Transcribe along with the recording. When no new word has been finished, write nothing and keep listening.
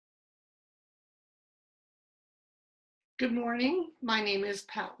Good morning. My name is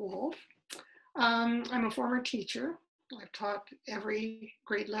Pat Wolfe. I'm a former teacher. I've taught every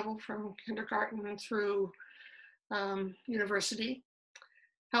grade level from kindergarten through university.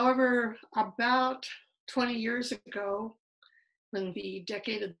 However, about 20 years ago, when the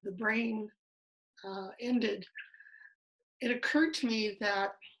decade of the brain ended, it occurred to me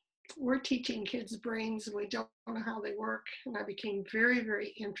that we're teaching kids' brains and we don't know how they work. And I became very,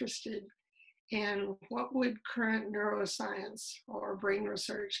 very interested in what would current neuroscience or brain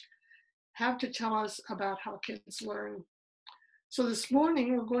research have to tell us about how kids learn. So this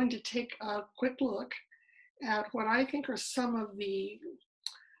morning, we're going to take a quick look at what I think are some of the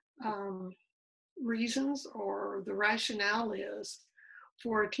reasons or the rationale is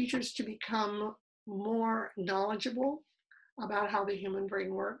for teachers to become more knowledgeable about how the human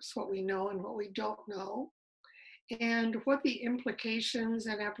brain works, what we know and what we don't know, and what the implications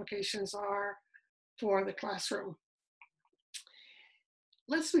and applications are for the classroom.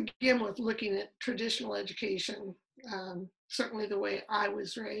 Let's begin with looking at traditional education, certainly the way I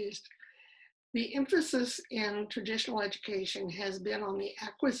was raised. The emphasis in traditional education has been on the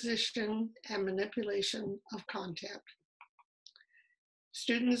acquisition and manipulation of content.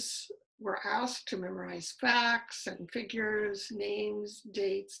 Students were asked to memorize facts and figures, names,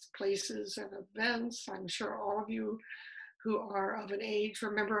 dates, places, and events. I'm sure all of you who are of an age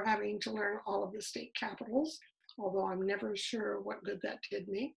remember having to learn all of the state capitals, although I'm never sure what good that did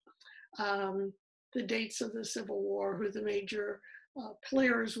me. The dates of the Civil War, who the major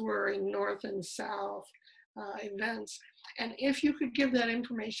players were in North and South events. And if you could give that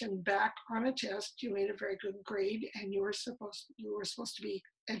information back on a test, you made a very good grade and you were supposed to be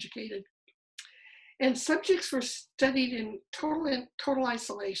educated. And subjects were studied in total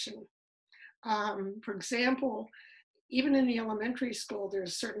isolation. For example, even in the elementary school, there's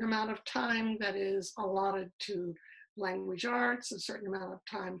a certain amount of time that is allotted to language arts, a certain amount of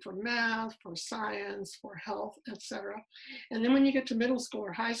time for math, for science, for health, etc. And then when you get to middle school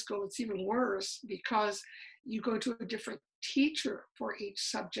or high school, it's even worse because you go to a different teacher for each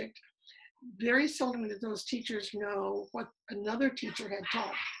subject. Very seldom did those teachers know what another teacher had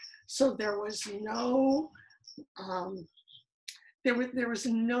taught. So there was no there was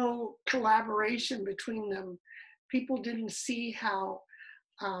no collaboration between them. People didn't see how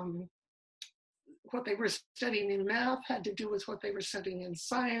what they were studying in math had to do with what they were studying in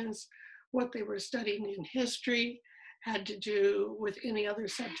science, what they were studying in history had to do with any other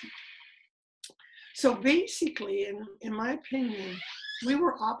subject. So basically, in my opinion, we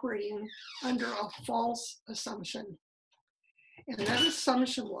were operating under a false assumption. And that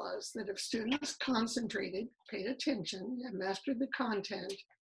assumption was that if students concentrated, paid attention, and mastered the content,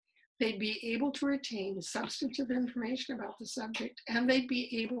 they'd be able to retain substantive information about the subject, and they'd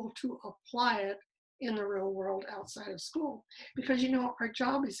be able to apply it in the real world outside of school. Because, you know, our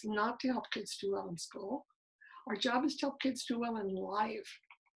job is not to help kids do well in school. Our job is to help kids do well in life.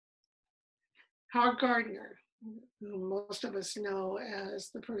 Howard Gardner, who most of us know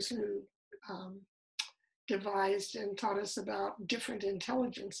as the person who devised and taught us about different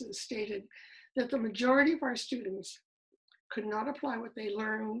intelligences, stated that the majority of our students could not apply what they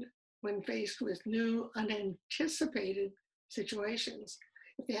learned when faced with new, unanticipated situations.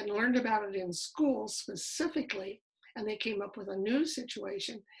 If they hadn't learned about it in school specifically, and they came up with a new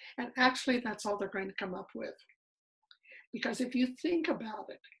situation, and actually that's all they're going to come up with. Because if you think about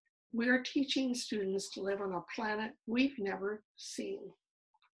it, we're teaching students to live on a planet we've never seen.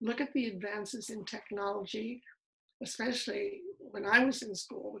 Look at the advances in technology, especially when I was in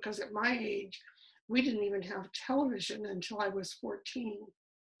school, because at my age, we didn't even have television until I was 14.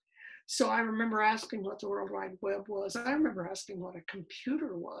 So I remember asking what the World Wide Web was. I remember asking what a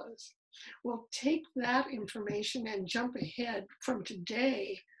computer was. Well, take that information and jump ahead from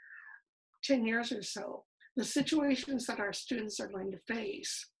today, 10 years or so. The situations that our students are going to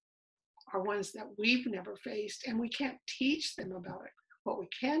face are ones that we've never faced, and we can't teach them about it. What we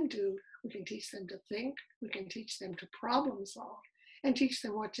can do, we can teach them to think, we can teach them to problem solve, and teach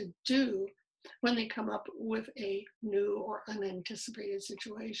them what to do when they come up with a new or unanticipated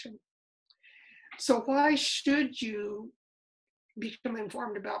situation. So why should you become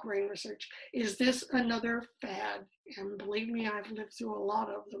informed about brain research? Is this another fad? And believe me, I've lived through a lot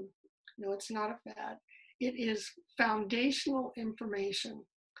of them. No, it's not a fad. It is foundational information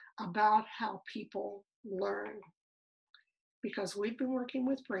about how people learn. Because we've been working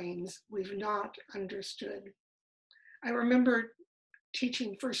with brains we've not understood. I remember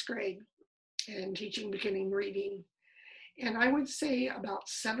teaching first grade and teaching beginning reading. And I would say about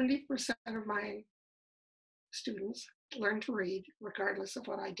 70% of my students learned to read regardless of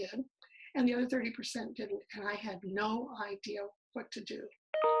what I did. and the other 30% didn't. And I had no idea what to do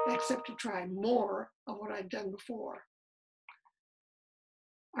except to try more of what I'd done before.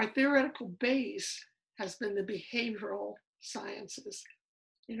 Our theoretical base has been the behavioral sciences,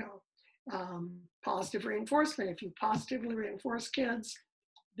 positive reinforcement. If you positively reinforce kids,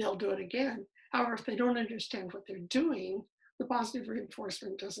 they'll do it again. However, if they don't understand what they're doing, the positive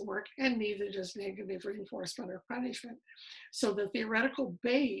reinforcement doesn't work, and neither does negative reinforcement or punishment. So the theoretical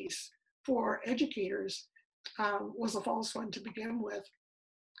base for educators was a false one to begin with.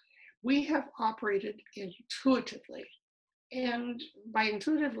 We have operated intuitively. And by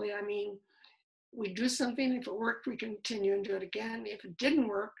intuitively, I mean, we do something, if it worked, we continue and do it again. If it didn't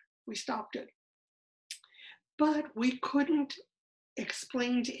work, we stopped it. But we couldn't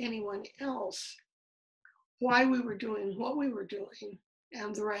explain to anyone else why we were doing what we were doing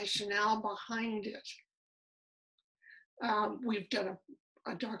and the rationale behind it. We've done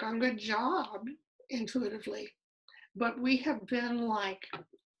a doggone good job intuitively, but we have been like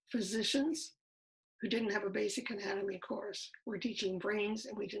physicians who didn't have a basic anatomy course. We're teaching brains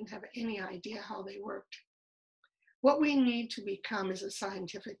and we didn't have any idea how they worked. What we need to become is a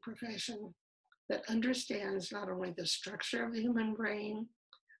scientific profession that understands not only the structure of the human brain,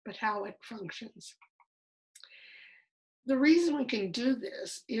 but how it functions. The reason we can do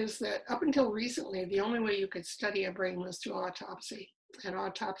this is that up until recently, the only way you could study a brain was through autopsy. And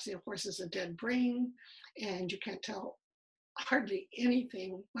autopsy, of course, is a dead brain, and you can't tell hardly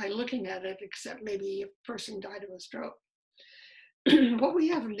anything by looking at it, except maybe a person died of a stroke. What we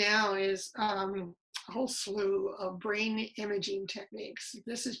have now is a whole slew of brain imaging techniques.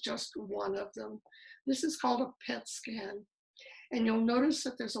 This is just one of them. This is called a PET scan. And you'll notice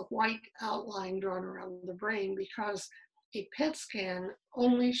that there's a white outline drawn around the brain because a PET scan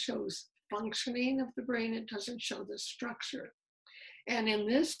only shows functioning of the brain. It doesn't show the structure. And in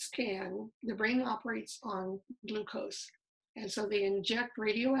this scan, the brain operates on glucose. And so they inject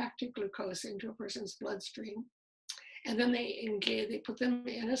radioactive glucose into a person's bloodstream. And then they put them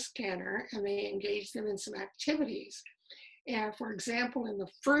in a scanner and they engage them in some activities. And for example, in the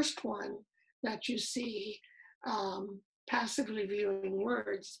first one that you see, passively viewing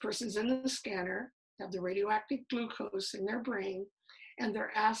words, the person's in the scanner, have the radioactive glucose in their brain, and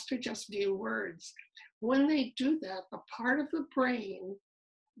they're asked to just view words. When they do that, the part of the brain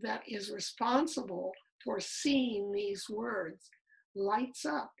that is responsible for seeing these words lights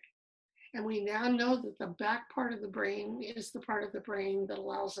up. And we now know that the back part of the brain is the part of the brain that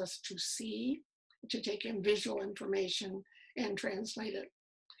allows us to see, to take in visual information and translate it.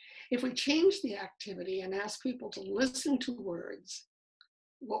 If we change the activity and ask people to listen to words,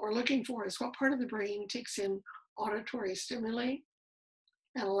 what we're looking for is what part of the brain takes in auditory stimuli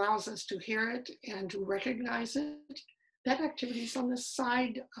and allows us to hear it and to recognize it. That activity is on the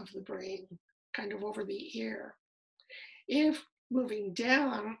side of the brain, kind of over the ear. If moving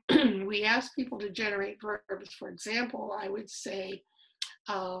down, we ask people to generate verbs. For example, I would say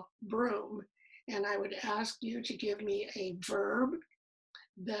broom, and I would ask you to give me a verb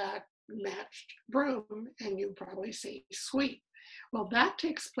that matched broom, and you probably say sweep. Well, that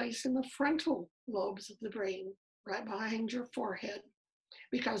takes place in the frontal lobes of the brain, right behind your forehead,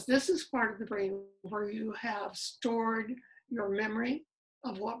 because this is part of the brain where you have stored your memory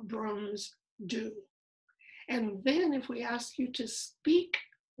of what brooms do. And then if we ask you to speak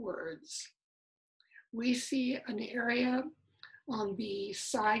words, we see an area on the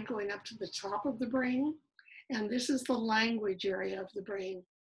side going up to the top of the brain, and this is the language area of the brain.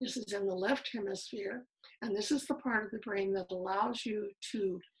 This is in the left hemisphere, and this is the part of the brain that allows you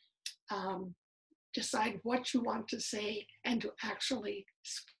to decide what you want to say and to actually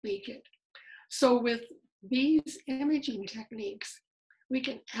speak it. So with these imaging techniques, we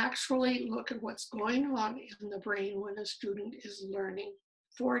can actually look at what's going on in the brain when a student is learning.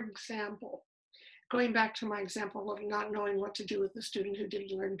 For example, going back to my example of not knowing what to do with the student who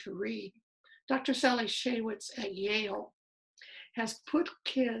didn't learn to read, Dr. Sally Shaywitz at Yale has put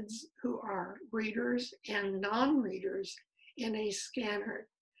kids who are readers and non-readers in a scanner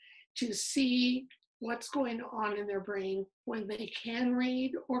to see what's going on in their brain when they can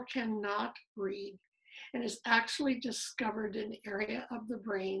read or cannot read, and has actually discovered an area of the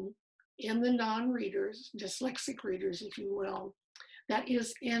brain in the non-readers, dyslexic readers, if you will, that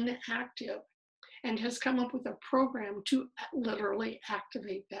is inactive, and has come up with a program to literally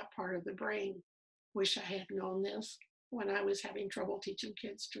activate that part of the brain. Wish I had known this when I was having trouble teaching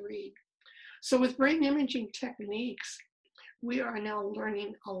kids to read. So with brain imaging techniques, we are now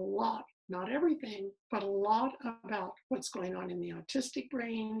learning a lot, not everything, but a lot about what's going on in the autistic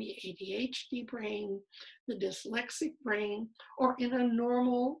brain, the ADHD brain, the dyslexic brain, or in a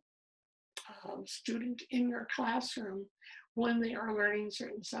normal student in your classroom when they are learning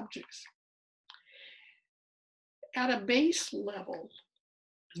certain subjects. At a base level,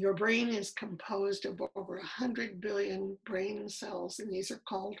 your brain is composed of over 100 billion brain cells, and these are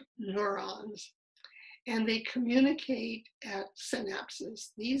called neurons. And they communicate at synapses.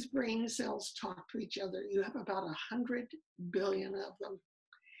 These brain cells talk to each other. You have about 100 billion of them.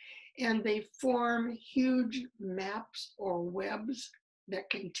 And they form huge maps or webs that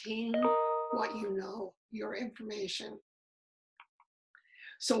contain what you know, your information.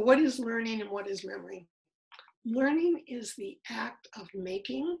 So what is learning and what is memory? Learning is the act of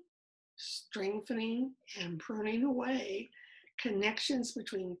making, strengthening, and pruning away connections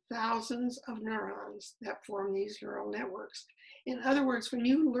between thousands of neurons that form these neural networks. In other words, when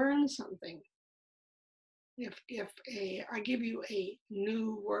you learn something, I give you a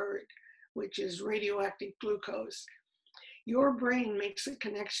new word, which is radioactive glucose, your brain makes a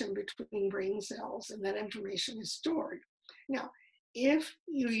connection between brain cells and that information is stored. Now, if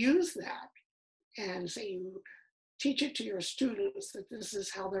you use that and say you teach it to your students that this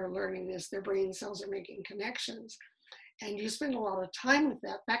is how they're learning this, their brain cells are making connections, and you spend a lot of time with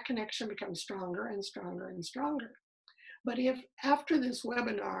that, that connection becomes stronger and stronger and stronger. But if after this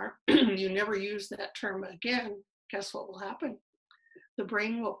webinar, you never use that term again, guess what will happen? The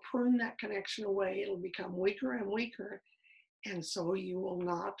brain will prune that connection away. It'll become weaker and weaker. And so you will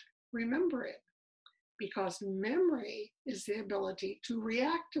not remember it, because memory is the ability to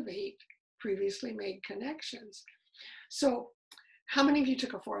reactivate previously made connections. So how many of you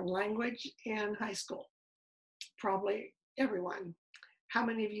took a foreign language in high school? Probably everyone. How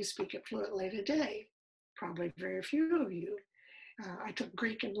many of you speak it fluently today? Probably very few of you. I took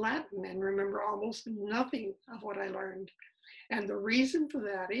Greek and Latin and remember almost nothing of what I learned. And the reason for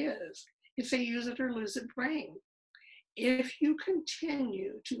that is it's a use it or lose it brain. If you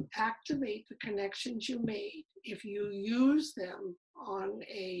continue to activate the connections you made, if you use them on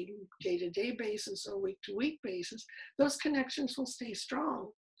a day-to-day basis or week-to-week basis, those connections will stay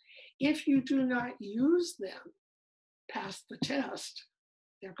strong. If you do not use them past the test,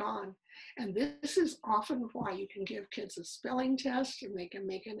 they're gone. And this is often why you can give kids a spelling test and they can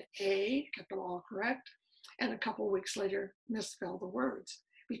make an A, get them all correct, and a couple of weeks later misspell the words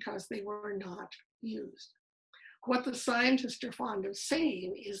because they were not used. What the scientists are fond of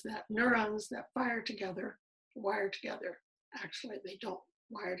saying is that neurons that fire together, wire together. Actually, they don't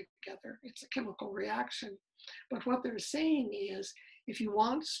wire together. It's a chemical reaction. But what they're saying is, if you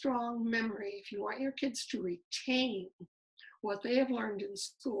want strong memory, if you want your kids to retain what they have learned in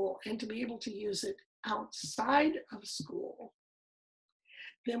school and to be able to use it outside of school,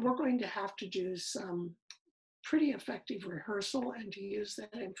 then we're going to have to do some pretty effective rehearsal and to use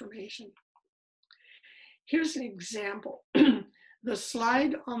that information. Here's an example. The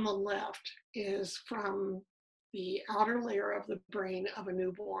slide on the left is from the outer layer of the brain of a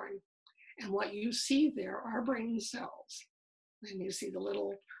newborn. And what you see there are brain cells. And you see the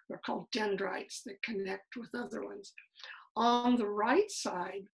little, they're called dendrites that connect with other ones. On the right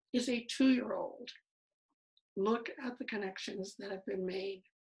side is a 2-year-old. Look at the connections that have been made.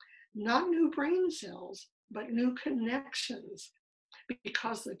 Not new brain cells, but new connections,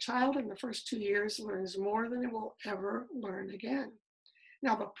 because the child in the first 2 years learns more than it will ever learn again.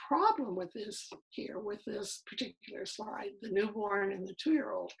 Now, the problem with this here, with this particular slide, the newborn and the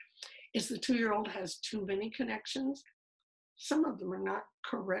 2-year-old, is the 2-year-old has too many connections. Some of them are not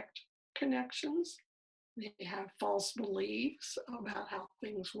correct connections. They have false beliefs about how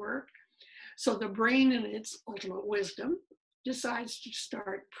things work. So the brain, in its ultimate wisdom, decides to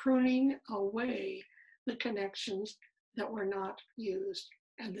start pruning away the connections that were not used.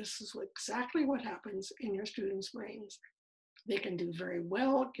 And this is exactly what happens in your students' brains. They can do very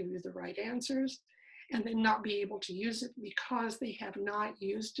well, give you the right answers, and then not be able to use it because they have not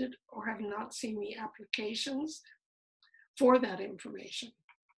used it or have not seen the applications for that information.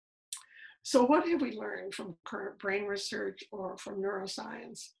 So what have we learned from current brain research or from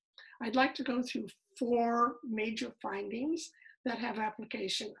neuroscience? I'd like to go through 4 major findings that have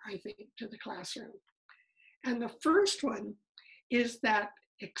application, I think, to the classroom. And the first one is that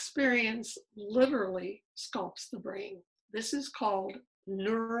experience literally sculpts the brain. This is called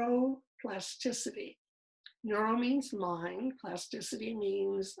neuroplasticity. Neuro means mind, plasticity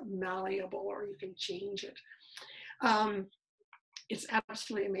means malleable, or you can change it. It's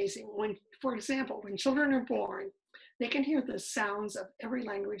absolutely amazing. When, for example, when children are born, they can hear the sounds of every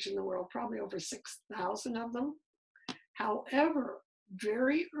language in the world, probably over 6,000 of them. However,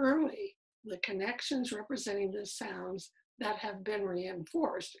 very early, the connections representing the sounds that have been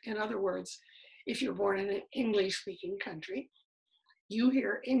reinforced. In other words, if you're born in an English-speaking country, You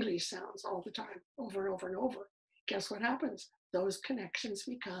hear English sounds all the time, over and over and over. Guess what happens? Those connections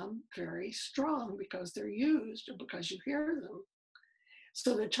become very strong because they're used or because you hear them.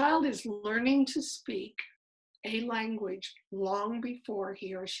 So the child is learning to speak a language long before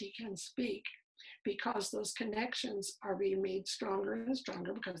he or she can speak, because those connections are being made stronger and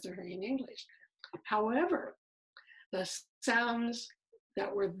stronger because they're hearing English. However, the sounds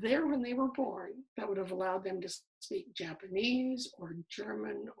that were there when they were born that would have allowed them to speak Japanese or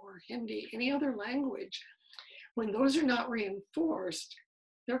German or Hindi, any other language, when those are not reinforced,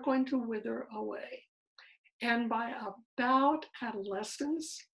 they're going to wither away. And by about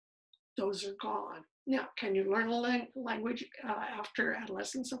adolescence, those are gone. Now, can you learn a language after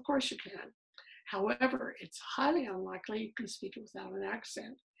adolescence? Of course you can. However, it's highly unlikely you can speak it without an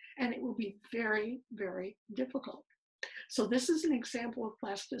accent, and it will be very, very difficult. So this is an example of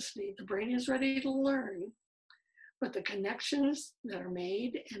plasticity. The brain is ready to learn, but the connections that are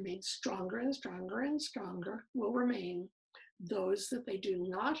made and made stronger and stronger and stronger will remain. Those that they do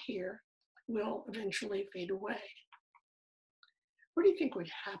not hear will eventually fade away. What do you think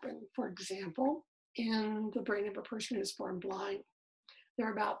would happen, for example, in the brain of a person who's born blind? There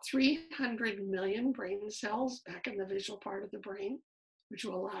are about 300 million brain cells back in the visual part of the brain, which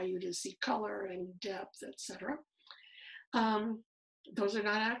will allow you to see color and depth, etc. Those are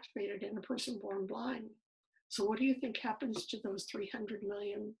not activated in a person born blind. So what do you think happens to those 300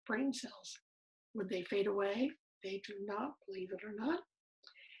 million brain cells? Would they fade away? They do not, believe it or not.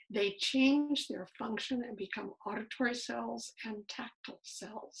 They change their function and become auditory cells and tactile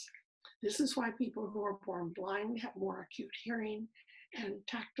cells. This is why people who are born blind have more acute hearing and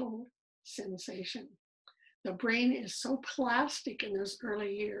tactile sensation. The brain is so plastic in those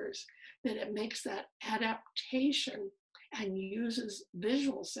early years that it makes that adaptation and uses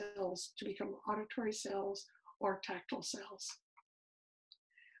visual cells to become auditory cells or tactile cells.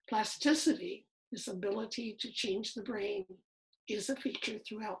 Plasticity, this ability to change the brain, is a feature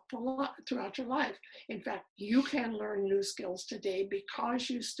throughout your life. In fact, you can learn new skills today because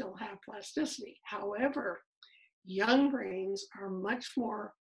you still have plasticity. However, young brains are much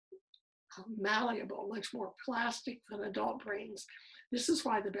more malleable, much more plastic than adult brains. This is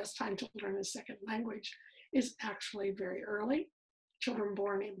why the best time to learn a second language is actually very early. Children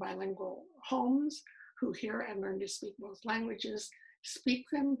born in bilingual homes who hear and learn to speak both languages speak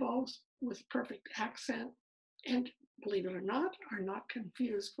them both with perfect accent, and believe it or not, are not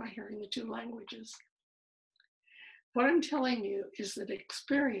confused by hearing the two languages. What I'm telling you is that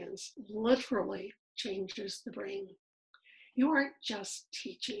experience literally changes the brain. You aren't just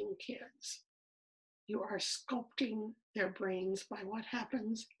teaching kids. You are sculpting their brains by what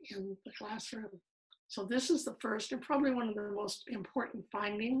happens in the classroom. So this is the first and probably one of the most important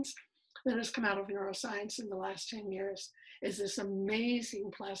findings that has come out of neuroscience in the last 10 years, is this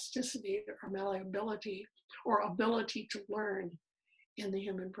amazing plasticity or malleability or ability to learn in the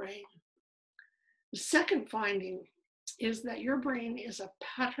human brain. The second finding is that your brain is a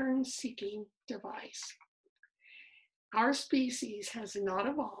pattern-seeking device. Our species has not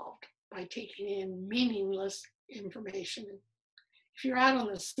evolved by taking in meaningless information. If you're out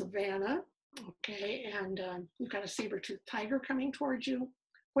on the savannah, okay, and you've got a saber-toothed tiger coming towards you,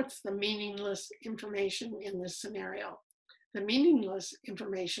 what's the meaningless information in this scenario? The meaningless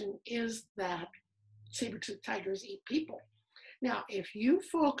information is that saber-toothed tigers eat people. Now, if you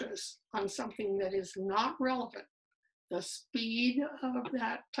focus on something that is not relevant, the speed of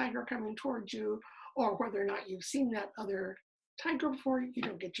that tiger coming towards you, or whether or not you've seen that other tiger before, you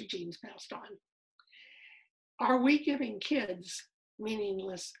don't get your genes passed on. Are we giving kids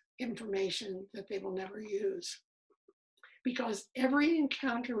meaningless information that they will never use? Because every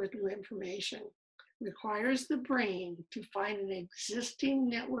encounter with new information requires the brain to find an existing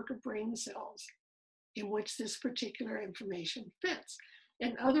network of brain cells in which this particular information fits.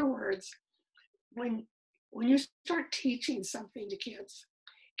 In other words, when you start teaching something to kids,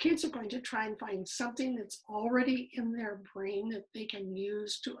 kids are going to try and find something that's already in their brain that they can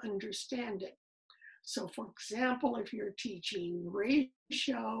use to understand it. So for example, if you're teaching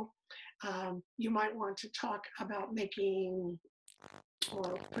ratio, you might want to talk about making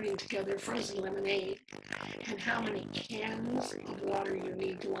or putting together frozen lemonade and how many cans of water you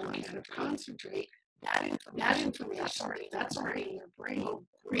need to 1 can of concentrate. That information, that's already in their brain,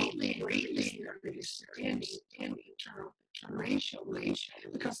 greatly their understanding in term ratio,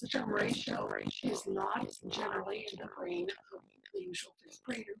 because the term ratio is not generally in the brain of the usual fifth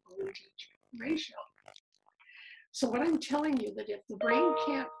grader when we teach ratio. So what I'm telling you, that if the brain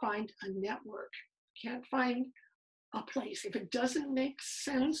can't find a network, can't find a place, if it doesn't make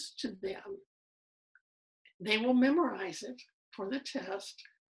sense to them, they will memorize it for the test,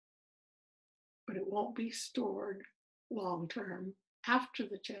 but it won't be stored long-term after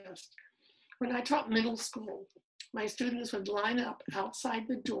the test. When I taught middle school, my students would line up outside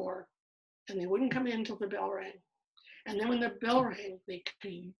the door and they wouldn't come in until the bell rang. And then when the bell rang, they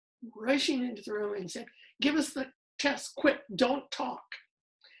came rushing into the room and said, "Give us the test, quick, don't talk."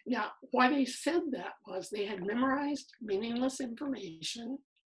 Now, why they said that was they had memorized meaningless information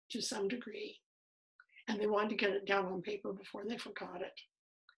to some degree, and they wanted to get it down on paper before they forgot it.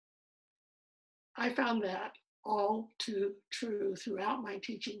 I found that all too true throughout my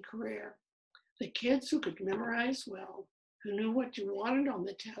teaching career. The kids who could memorize well, who knew what you wanted on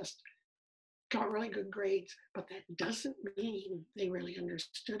the test, got really good grades, but that doesn't mean they really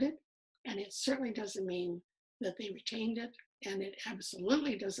understood it. And it certainly doesn't mean that they retained it. And it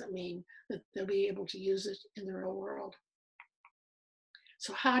absolutely doesn't mean that they'll be able to use it in the real world.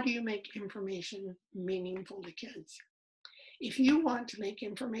 So how do you make information meaningful to kids? If you want to make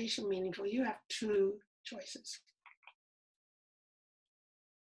information meaningful, you have two choices.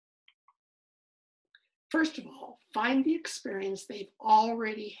 First of all, find the experience they've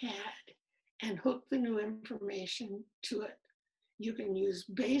already had and hook the new information to it. You can use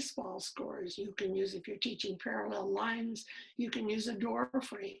baseball scores. You can use, if you're teaching parallel lines, you can use a door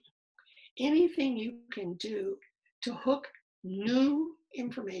frame. Anything you can do to hook new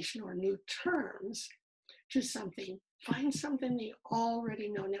information or new terms to something, find something they already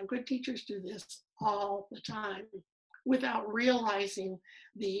know. Now, good teachers do this all the time without realizing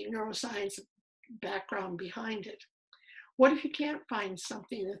the neuroscience background behind it. What if you can't find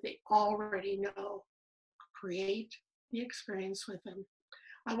something that they already know? Create the experience with them.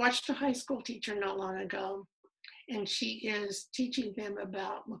 I watched a high school teacher not long ago, and she is teaching them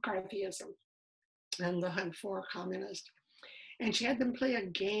about McCarthyism and the hunt for communist. And she had them play a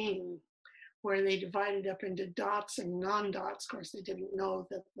game where they divided up into dots and non-dots. Of course, they didn't know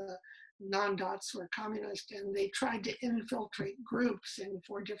that the non-dots were communist, and they tried to infiltrate groups, and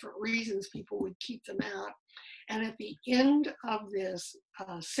for different reasons, people would keep them out. And at the end of this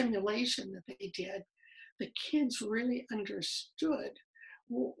simulation that they did, the kids really understood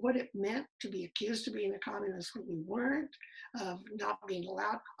what it meant to be accused of being a communist when you weren't, of not being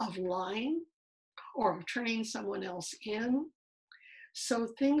allowed, of lying, or of turning someone else in. So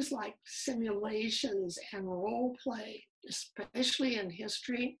things like simulations and role play, especially in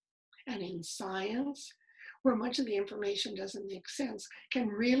history and in science, where much of the information doesn't make sense, can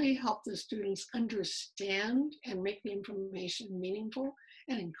really help the students understand and make the information meaningful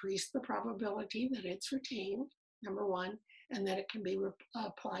and increase the probability that it's retained, number one, and that it can be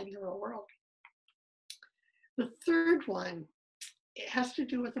applied in the real world. The third one, it has to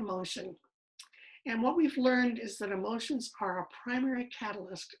do with emotion. And what we've learned is that emotions are a primary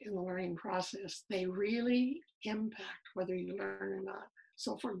catalyst in the learning process. They really impact whether you learn or not.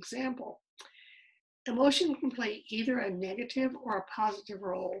 So for example, emotion can play either a negative or a positive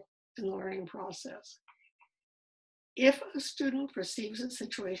role in the learning process. If a student perceives a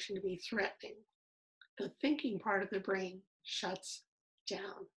situation to be threatening, the thinking part of the brain shuts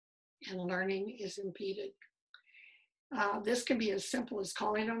down and learning is impeded. This can be as simple as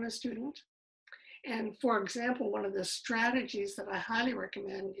calling on a student. And for example, one of the strategies that I highly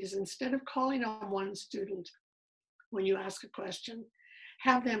recommend is, instead of calling on one student when you ask a question,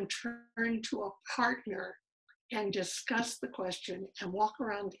 have them turn to a partner and discuss the question and walk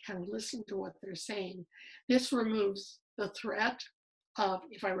around and listen to what they're saying. This removes the threat of,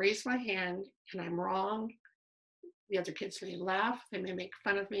 if I raise my hand and I'm wrong, the other kids may laugh, they may make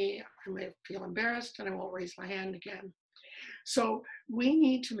fun of me, I may feel embarrassed, and I won't raise my hand again. So we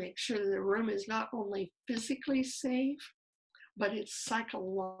need to make sure that the room is not only physically safe, but it's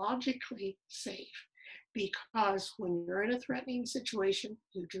psychologically safe. Because when you're in a threatening situation,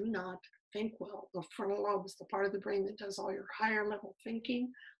 you do not think well. The frontal lobe is the part of the brain that does all your higher level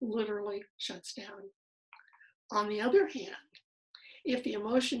thinking, literally shuts down. On the other hand, if the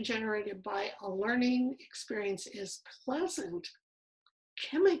emotion generated by a learning experience is pleasant,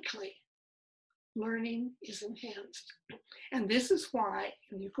 chemically, learning is enhanced. And this is why,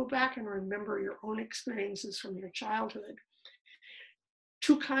 when you go back and remember your own experiences from your childhood,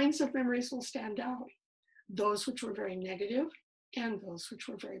 two kinds of memories will stand out: those which were very negative and those which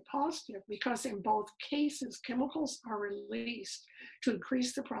were very positive, because in both cases, chemicals are released to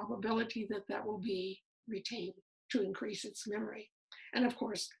increase the probability that that will be retained, to increase its memory. And of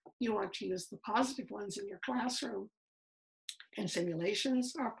course, you want to use the positive ones in your classroom. And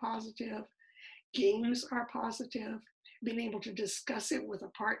simulations are positive. Games are positive. Being able to discuss it with a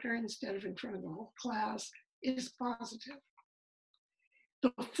partner instead of in front of the whole class is positive.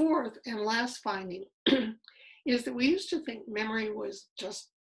 The fourth and last finding is that we used to think memory was just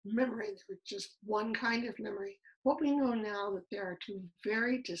memory. There was just one kind of memory. What we know now that there are two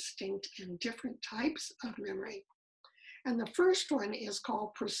very distinct and different types of memory. And the first one is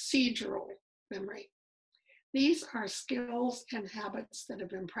called procedural memory. These are skills and habits that have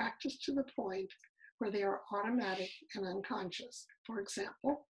been practiced to the point where they are automatic and unconscious. For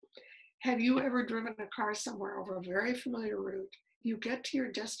example, have you ever driven a car somewhere over a very familiar route? You get to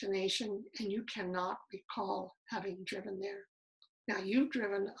your destination and you cannot recall having driven there. Now, you've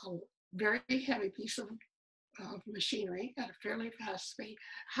driven a very heavy piece of machinery at a fairly fast speed.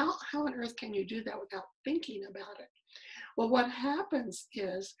 How on earth can you do that without thinking about it? Well, what happens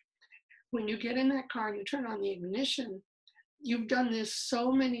is when you get in that car and you turn on the ignition, you've done this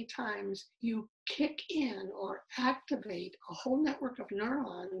so many times, you kick in or activate a whole network of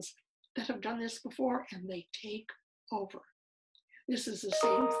neurons that have done this before, and they take over. This is the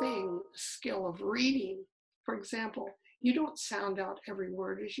same thing, skill of reading. For example, you don't sound out every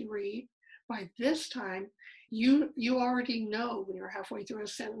word as you read. By this time, you already know when you're halfway through a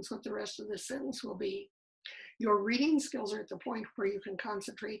sentence what the rest of the sentence will be. Your reading skills are at the point where you can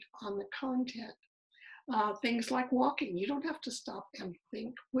concentrate on the content. Things like walking, you don't have to stop and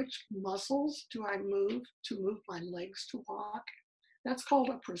think, which muscles do I move to move my legs to walk? That's called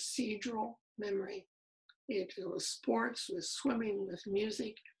a procedural memory. It was sports, with swimming, with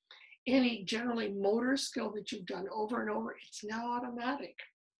music, any generally motor skill that you've done over and over, it's now automatic.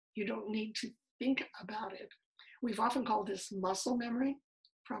 You don't need to think about it. We've often called this muscle memory,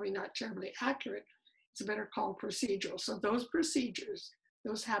 probably not terribly accurate. It's better called procedural. So those procedures,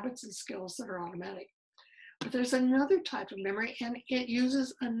 those habits and skills that are automatic. But there's another type of memory, and it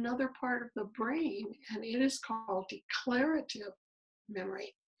uses another part of the brain, and it is called declarative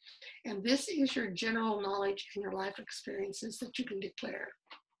memory. And this is your general knowledge and your life experiences that you can declare.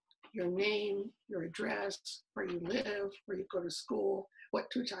 Your name, your address, where you live, where you go to school, what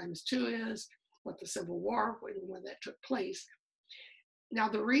 2 times 2 is, what the Civil War, when that took place. Now,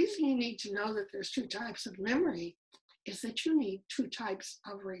 the reason you need to know that there's 2 types of memory is that you need 2 types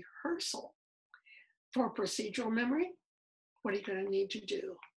of rehearsal. For procedural memory, what are you going to need to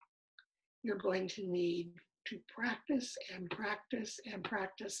do? You're going to need to practice and practice and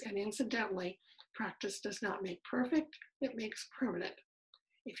practice. And incidentally, practice does not make perfect, it makes permanent.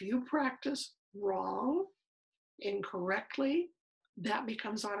 If you practice wrong, incorrectly, that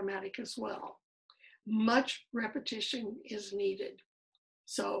becomes automatic as well. Much repetition is needed.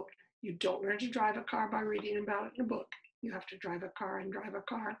 So you don't learn to drive a car by reading about it in a book. You have to drive a car and drive a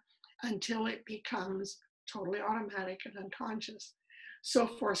car until it becomes totally automatic and unconscious. So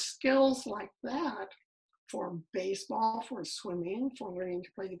for skills like that, for baseball, for swimming, for learning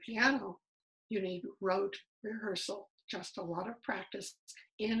to play the piano, you need rote rehearsal, just a lot of practice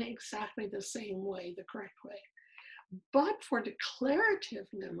in exactly the same way, the correct way. But for declarative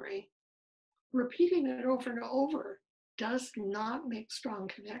memory, repeating it over and over does not make strong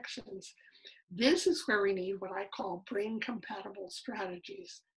connections. This is where we need what I call brain compatible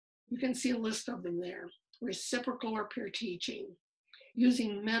strategies. You can see a list of them there. Reciprocal or peer teaching,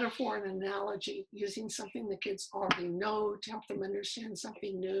 using metaphor and analogy, using something the kids already know to help them understand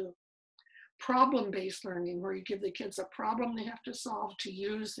something new. Problem-based learning, where you give the kids a problem they have to solve to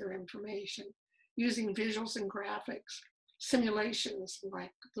use their information, using visuals and graphics. Simulations,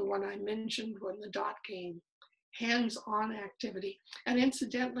 like the one I mentioned when the dot came. Hands-on activity. And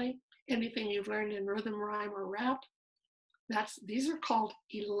incidentally, anything you've learned in rhythm, rhyme, or rap, these are called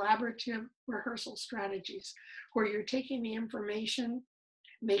elaborative rehearsal strategies, where you're taking the information,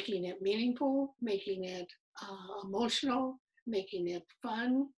 making it meaningful, making it emotional, making it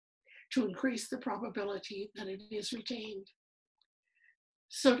fun, to increase the probability that it is retained.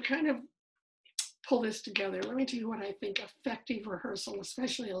 So to kind of pull this together, let me tell you what I think effective rehearsal,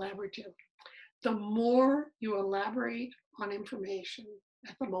 especially elaborative. The more you elaborate on information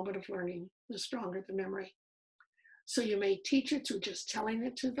at the moment of learning, the stronger the memory. So you may teach it through just telling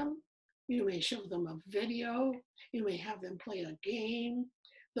it to them. You may show them a video. You may have them play a game.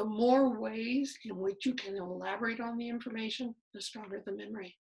 The more ways in which you can elaborate on the information, the stronger the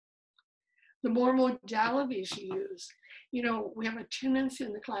memory. The more modalities you use. You know, we have a tendency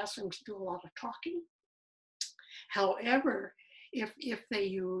in the classroom to do a lot of talking. However, if they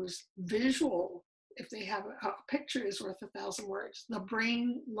use visual, if they have a picture is worth 1,000 words. The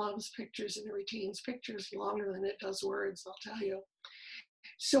brain loves pictures and it retains pictures longer than it does words, I'll tell you.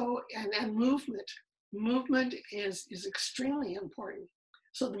 So, and movement. Movement is extremely important.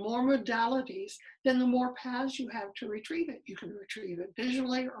 So the more modalities, then the more paths you have to retrieve it. You can retrieve it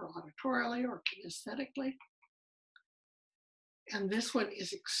visually or auditorily or kinesthetically. And this one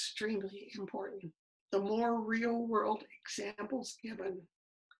is extremely important. the more real world examples given,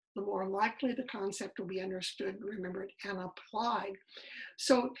 the more likely the concept will be understood, remembered, and applied.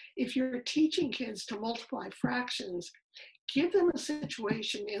 So if you're teaching kids to multiply fractions, give them a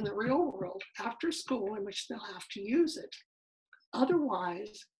situation in the real world after school in which they'll have to use it.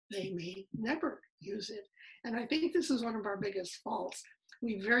 Otherwise, they may never use it. And I think this is one of our biggest faults.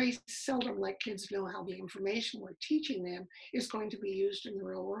 We very seldom let kids know how the information we're teaching them is going to be used in the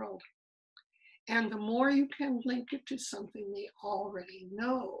real world. And the more you can link it to something they already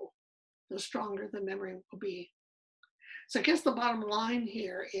know, the stronger the memory will be. So I guess the bottom line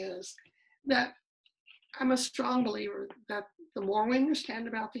here is that I'm a strong believer that the more we understand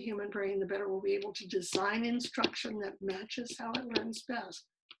about the human brain, the better we'll be able to design instruction that matches how it learns best.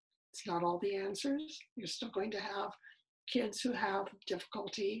 It's not all the answers. You're still going to have kids who have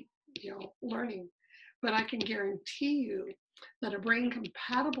difficulty, learning. But I can guarantee you that a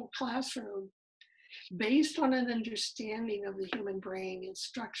brain-compatible classroom based on an understanding of the human brain, its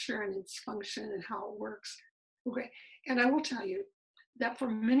structure and its function and how it works. Okay, and I will tell you that for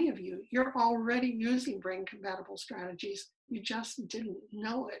many of you, you're already using brain compatible strategies. You just didn't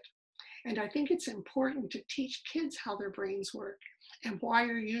know it. And I think it's important to teach kids how their brains work and why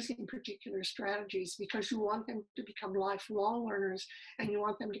you're using particular strategies, because you want them to become lifelong learners and you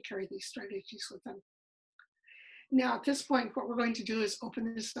want them to carry these strategies with them. Now, at this point, what we're going to do is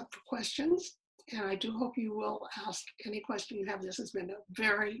open this up for questions. And I do hope you will ask any question you have. This has been a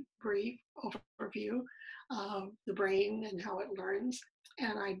very brief overview of the brain and how it learns.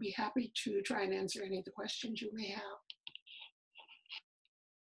 And I'd be happy to try and answer any of the questions you may have.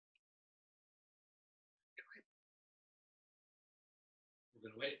 We're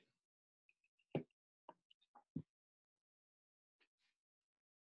going to wait.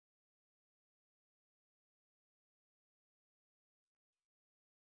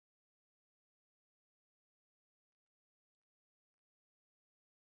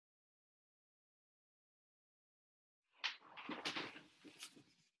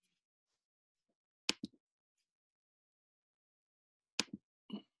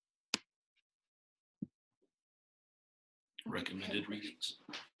 Recommended readings.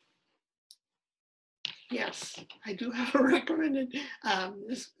 Yes, I do have a recommended. I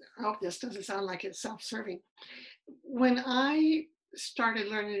hope this doesn't sound like it's self-serving. When I started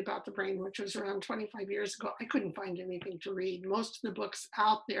learning about the brain, which was around 25 years ago, I couldn't find anything to read. Most of the books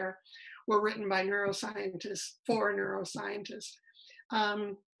out there were written by neuroscientists for neuroscientists.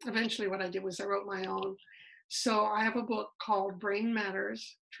 Eventually what I did was I wrote my own. So I have a book called Brain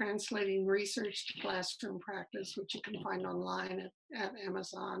Matters, Translating Research to Classroom Practice, which you can find online at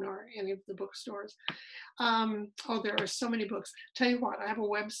Amazon or any of the bookstores. There are so many books. Tell you what, I have a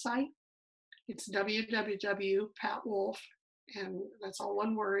website. It's www.patwolfe, and that's all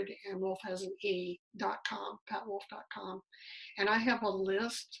one word, and Wolf has an E.com, patwolfe.com. And I have a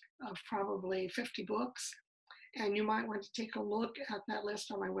list of probably 50 books, and you might want to take a look at that list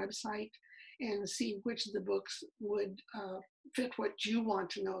on my website and see which of the books would fit what you want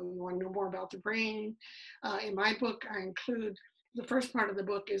to know. You want to know more about the brain. In my book, I include, the first part of the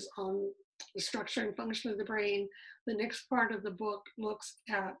book is on the structure and function of the brain. The next part of the book looks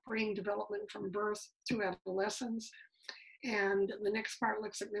at brain development from birth through adolescence. And the next part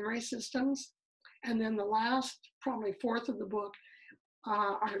looks at memory systems. And then the last, probably fourth of the book,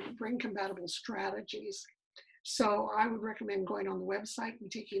 are brain compatible strategies. So I would recommend going on the website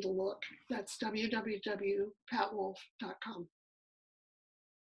and taking a look. That's www.patwolfe.com.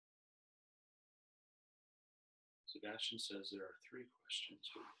 Sebastian says there are 3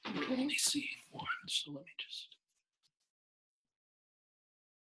 questions. Okay. We're only seeing 1, so let me just.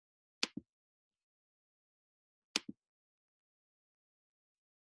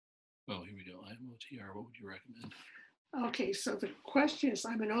 Oh, here we go. I'm OTR. What would you recommend? Okay, so the question is,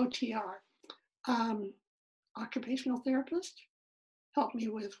 I'm an OTR. Occupational therapist? Help me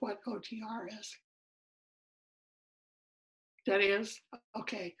with what OTR is. That is?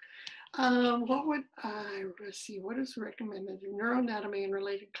 Okay. What would I, let's see, what is recommended? Neuroanatomy and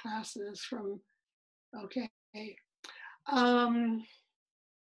related classes from, okay.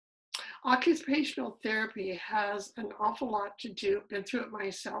 Occupational therapy has an awful lot to do, been through it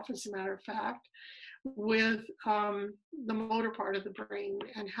myself as a matter of fact, with the motor part of the brain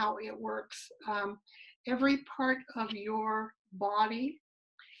and how it works. Every part of your body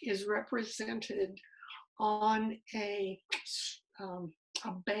is represented on a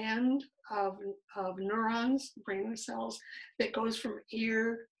band of neurons, brain cells, that goes from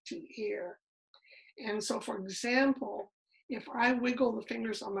ear to ear. And so, for example, if I wiggle the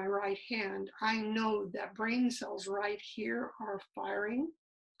fingers on my right hand, I know that brain cells right here are firing.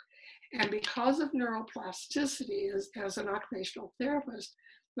 And because of neuroplasticity, as an occupational therapist,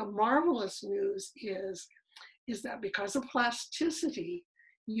 the marvelous news is that because of plasticity,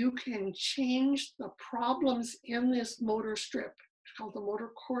 you can change the problems in this motor strip, called the motor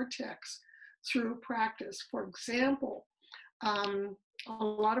cortex, through practice. For example, a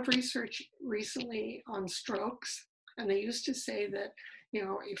lot of research recently on strokes, and they used to say that,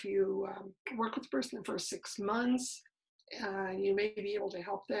 if you work with a person for 6 months, you may be able to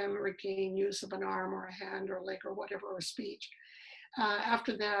help them regain use of an arm or a hand or a leg or whatever, or speech.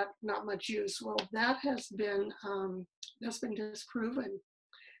 After that, not much use. Well, that's been disproven.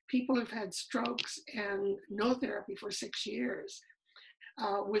 People who've had strokes and no therapy for 6 years,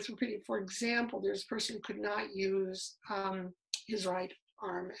 with repeated, for example, there's a person who could not use his right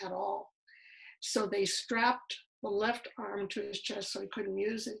arm at all. So they strapped the left arm to his chest so he couldn't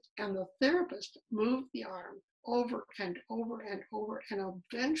use it. And the therapist moved the arm over and over and over, and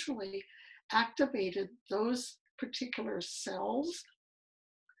eventually activated those particular cells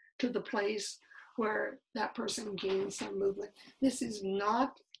to the place where that person gained some movement. This is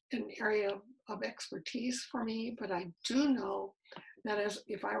not an area of expertise for me, but I do know that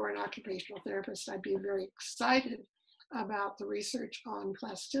if I were an occupational therapist, I'd be very excited about the research on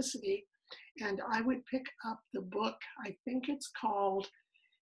plasticity. And I would pick up the book, I think it's called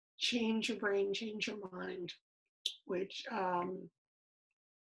Change Your Brain, Change Your Mind, which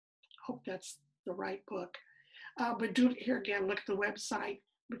hope that's the right book. But do here again, look at the website,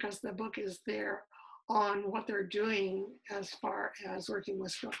 because the book is there on what they're doing as far as working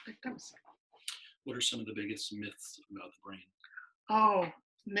with stroke victims. What are some of the biggest myths about the brain? Oh,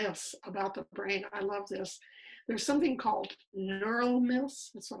 myths about the brain. I love this. There's something called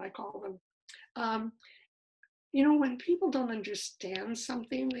neuromyths. That's what I call them. When people don't understand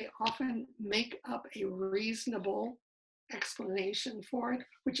something, they often make up a reasonable explanation for it,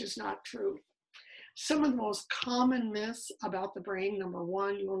 which is not true. Some of the most common myths about the brain: number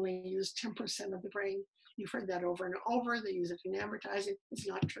one, you only use 10% of the brain. You've heard that over and over. They use it in advertising. It's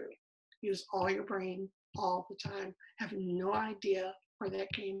not true. Use all your brain all the time. Have no idea where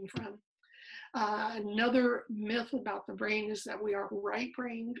that came from. Another myth about the brain is that we are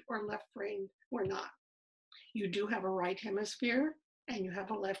right-brained or left-brained. We're not. You do have a right hemisphere and you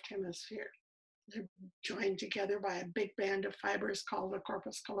have a left hemisphere. They're joined together by a big band of fibers called the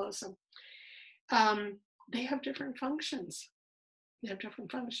corpus callosum. They have different functions.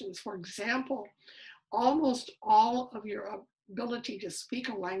 For example, almost all of your ability to speak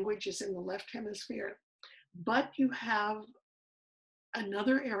a language is in the left hemisphere, but you have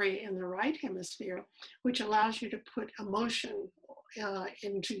another area in the right hemisphere which allows you to put emotion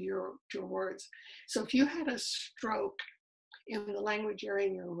into your words. So if you had a stroke in the language area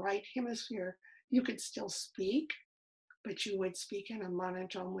in your right hemisphere, you could still speak, but you would speak in a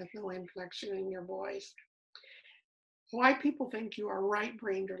monotone with no inflection in your voice. Why people think you are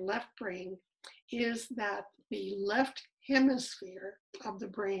right-brained or left-brained is that the left hemisphere of the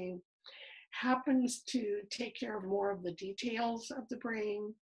brain happens to take care of more of the details of the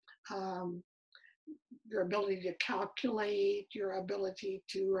brain, your ability to calculate, your ability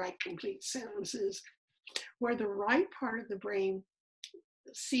to write complete sentences, where the right part of the brain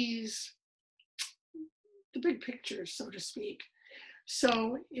sees the big picture, so to speak.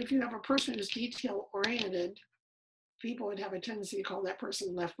 So if you have a person who's detail oriented, people would have a tendency to call that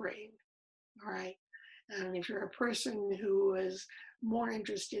person left brain, all right? And if you're a person who is more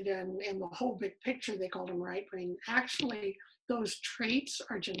interested in the whole big picture, they call them right brain. Actually, those traits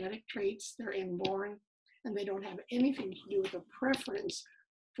are genetic traits. They're inborn, and they don't have anything to do with a preference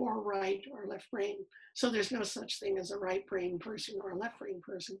for right or left brain. So there's no such thing as a right brain person or a left brain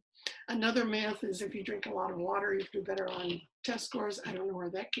person. Another myth is if you drink a lot of water, you do better on test scores. I don't know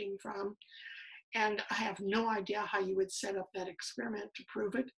where that came from. And I have no idea how you would set up that experiment to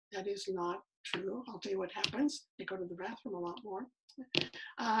prove it. That is not true. I'll tell you what happens. They go to the bathroom a lot more.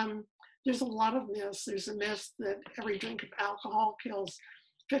 There's a lot of myths. There's a myth that every drink of alcohol kills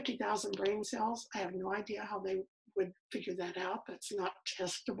 50,000 brain cells. I have no idea how they would figure that out. That's not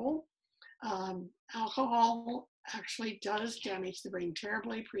testable. Alcohol actually does damage the brain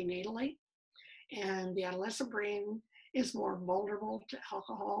terribly prenatally, and the adolescent brain is more vulnerable to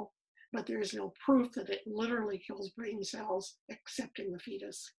alcohol, but there is no proof that it literally kills brain cells except in the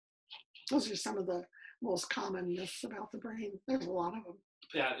fetus. Those are some of the most common myths about the brain. There's a lot of them.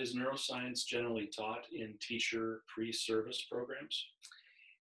 Pat, is neuroscience generally taught in teacher pre-service programs?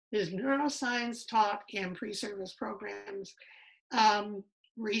 Is neuroscience taught in pre-service programs?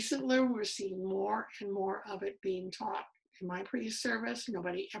 Recently, we're seeing more and more of it being taught. In my pre-service,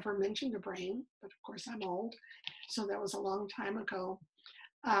 nobody ever mentioned the brain, but of course I'm old, so that was a long time ago.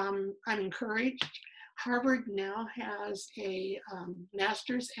 I'm encouraged. Harvard now has a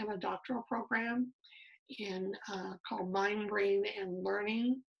master's and a doctoral program in called Mind, Brain, and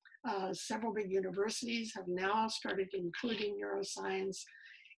Learning. Several big universities have now started including neuroscience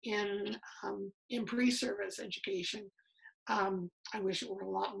in pre-service education. I wish it were a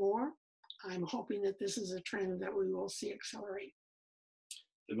lot more. I'm hoping that this is a trend that we will see accelerate.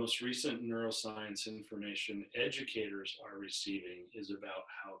 The most recent neuroscience information educators are receiving is about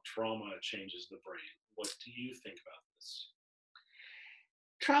how trauma changes the brain. What do you think about this?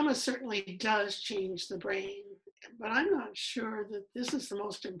 Trauma certainly does change the brain, but I'm not sure that this is the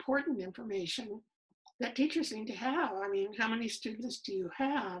most important information that teachers need to have. I mean, how many students do you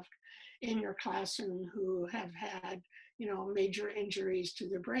have in your classroom who have had, major injuries to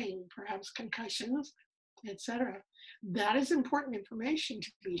their brain, perhaps concussions, etc.? That is important information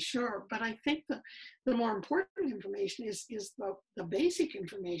to be sure, but I think the more important information is the basic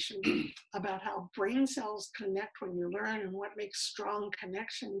information about how brain cells connect when you learn and what makes strong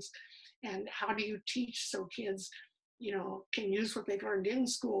connections, and how do you teach so kids can use what they've learned in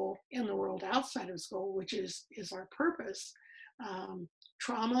school in the world outside of school, which is our purpose.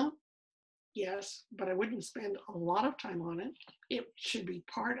 Trauma, yes, but I wouldn't spend a lot of time on it. It should be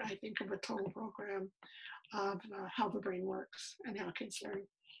part, I think, of a total program of how the brain works and how kids learn.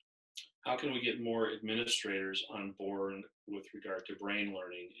 How can we get more administrators on board with regard to brain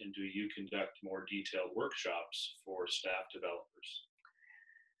learning, and do you conduct more detailed workshops for staff developers?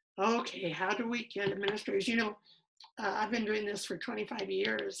 Okay, how do we get administrators? I've been doing this for 25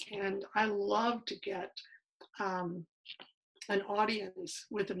 years, and I love to get um, an audience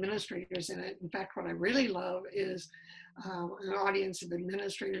with administrators in it. In fact, what I really love is an audience of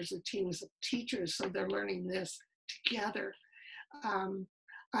administrators, of teams of teachers, so they're learning this together. Um,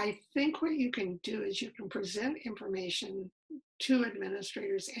 I think what you can do is you can present information to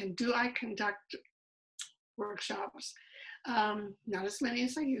administrators, and do I conduct workshops? Not as many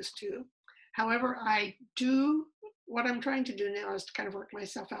as I used to. However, what I'm trying to do now is to kind of work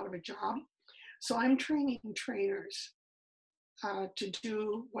myself out of a job. So I'm training trainers to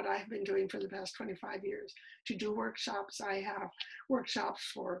do what I've been doing for the past 25 years, to do workshops. I have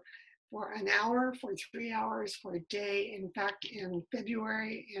workshops for an hour, for 3 hours, for a day. In fact, in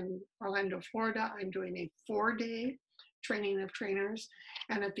February in Orlando, Florida, I'm doing a 4-day training of trainers.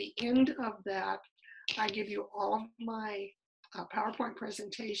 And at the end of that, I give you all of my PowerPoint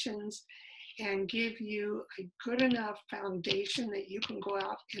presentations and give you a good enough foundation that you can go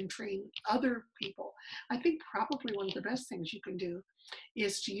out and train other people. I think probably one of the best things you can do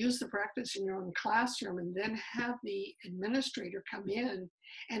is to use the practice in your own classroom and then have the administrator come in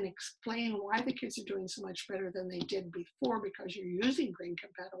and explain why the kids are doing so much better than they did before, because you're using brain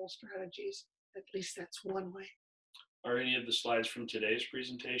compatible strategies. At least that's one way. Are any of the slides from today's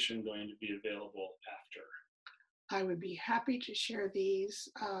presentation going to be available after? I would be happy to share these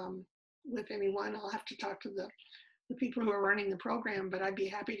with anyone. I'll have to talk to the people who are running the program, but I'd be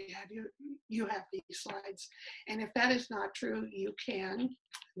happy to have you have these slides. And if that is not true, you can,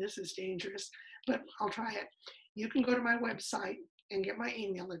 this is dangerous, but I'll try it. You can go to my website and get my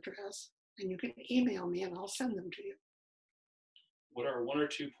email address, and you can email me and I'll send them to you. What are 1 or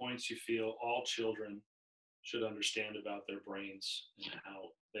 2 points you feel all children should understand about their brains and how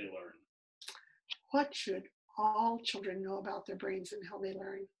they learn? What should all children know about their brains and how they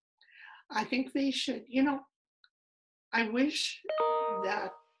learn? I think they should, I wish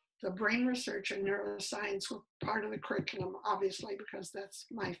that the brain research and neuroscience were part of the curriculum, obviously, because that's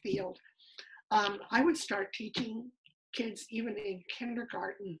my field. I would start teaching kids even in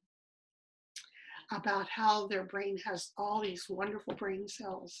kindergarten about how their brain has all these wonderful brain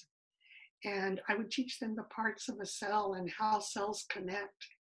cells. And I would teach them the parts of a cell and how cells connect.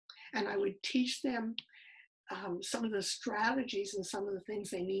 And I would teach them some of the strategies and some of the things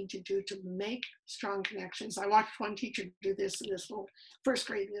they need to do to make strong connections. I watched one teacher do this in this little first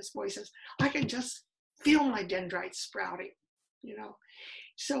grade, and this boy says, I can just feel my dendrites sprouting,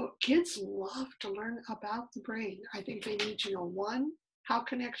 So kids love to learn about the brain. I think they need to know, 1, how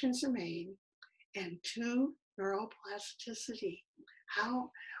connections are made, and 2, neuroplasticity,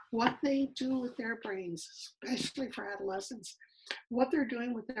 what they do with their brains, especially for adolescents. What they're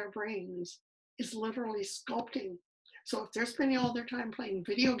doing with their brains is literally sculpting. So if they're spending all their time playing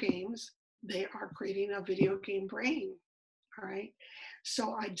video games, they are creating a video game brain, all right?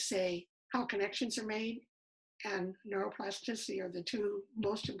 So I'd say how connections are made and neuroplasticity are the 2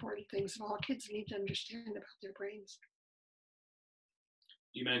 most important things that all kids need to understand about their brains.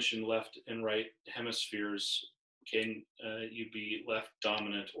 You mentioned left and right hemispheres. Can you be left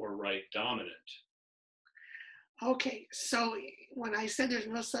dominant or right dominant? Okay, so when I said there's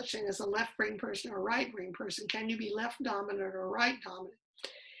no such thing as a left brain person or a right brain person, can you be left dominant or right dominant?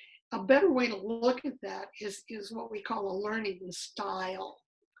 A better way to look at that is what we call a learning style.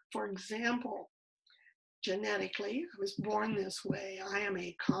 For example, genetically, I was born this way. I am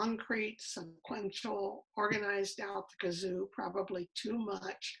a concrete, sequential, organized out the kazoo, probably too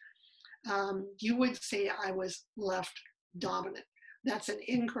much. You would say I was left dominant. That's an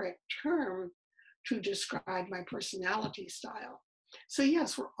incorrect term to describe my personality style. So,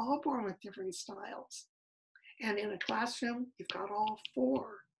 yes, we're all born with different styles. And in a classroom, you've got all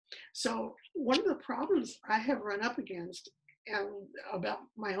four. So, one of the problems I have run up against and about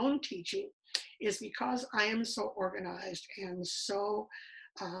my own teaching is because I am so organized and so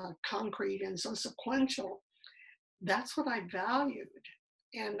concrete and so sequential, that's what I valued.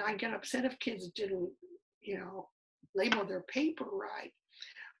 And I get upset if kids didn't, you know, label their paper right.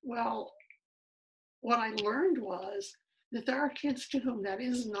 Well, what I learned was that there are kids to whom that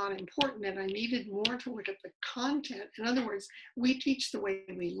is not important, and I needed more to look at the content. In other words, we teach the way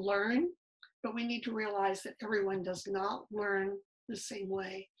we learn, but we need to realize that everyone does not learn the same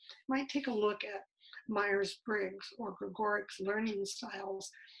way. Might take a look at Myers-Briggs or Gregoric's learning styles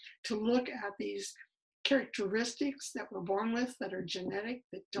to look at these characteristics that we're born with that are genetic,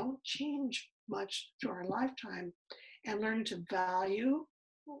 that don't change much through our lifetime, and learn to value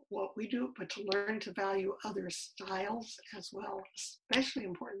what we do, but to learn to value other styles as well, especially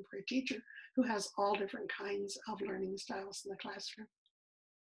important for a teacher who has all different kinds of learning styles in the classroom.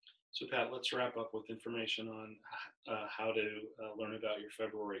 So, Pat, let's wrap up with information on how to learn about your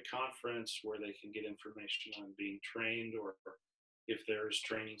February conference, where they can get information on being trained, or if there's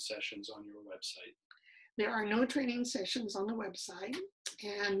training sessions on your website. There are no training sessions on the website,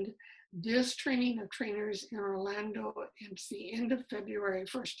 and this training of trainers in Orlando, it's the end of February,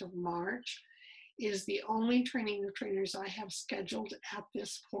 1st of March, is the only training of trainers I have scheduled at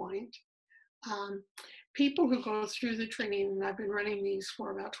this point. People who go through the training, and I've been running these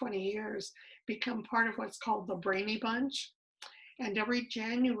for about 20 years, become part of what's called the Brainy Bunch. And every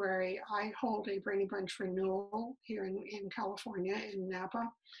January, I hold a Brainy Bunch renewal here in California, in Napa,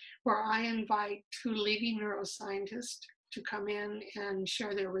 where I invite two leading neuroscientists to come in and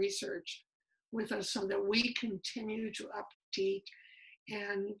share their research with us so that we continue to update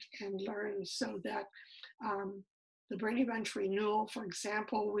and learn. So that the Brainy Bunch renewal, for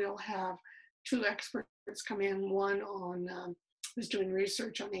example, we'll have two experts come in, one on who's doing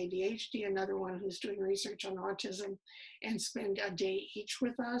research on ADHD, another one who's doing research on autism, and spend a day each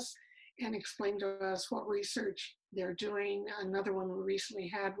with us and explain to us what research they're doing. Another one we recently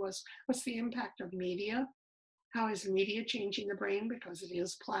had was, what's the impact of media? How is media changing the brain? Because it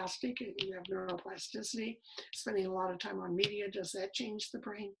is plastic, you have neuroplasticity. Spending a lot of time on media, does that change the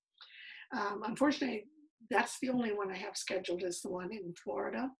brain? Unfortunately, that's the only one I have scheduled, is the one in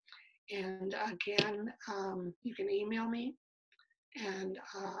Florida. And again, you can email me, and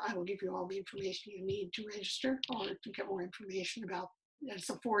I will give you all the information you need to register or to get more information about. It's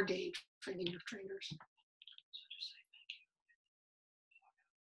a 4-day training of trainers.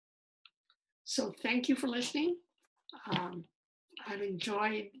 So thank you for listening. I've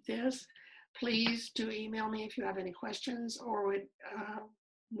enjoyed this. Please do email me if you have any questions or would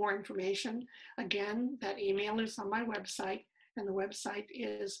more information. Again, that email is on my website, and the website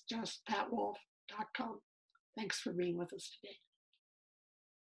is just patwolfe.com. Thanks for being with us today.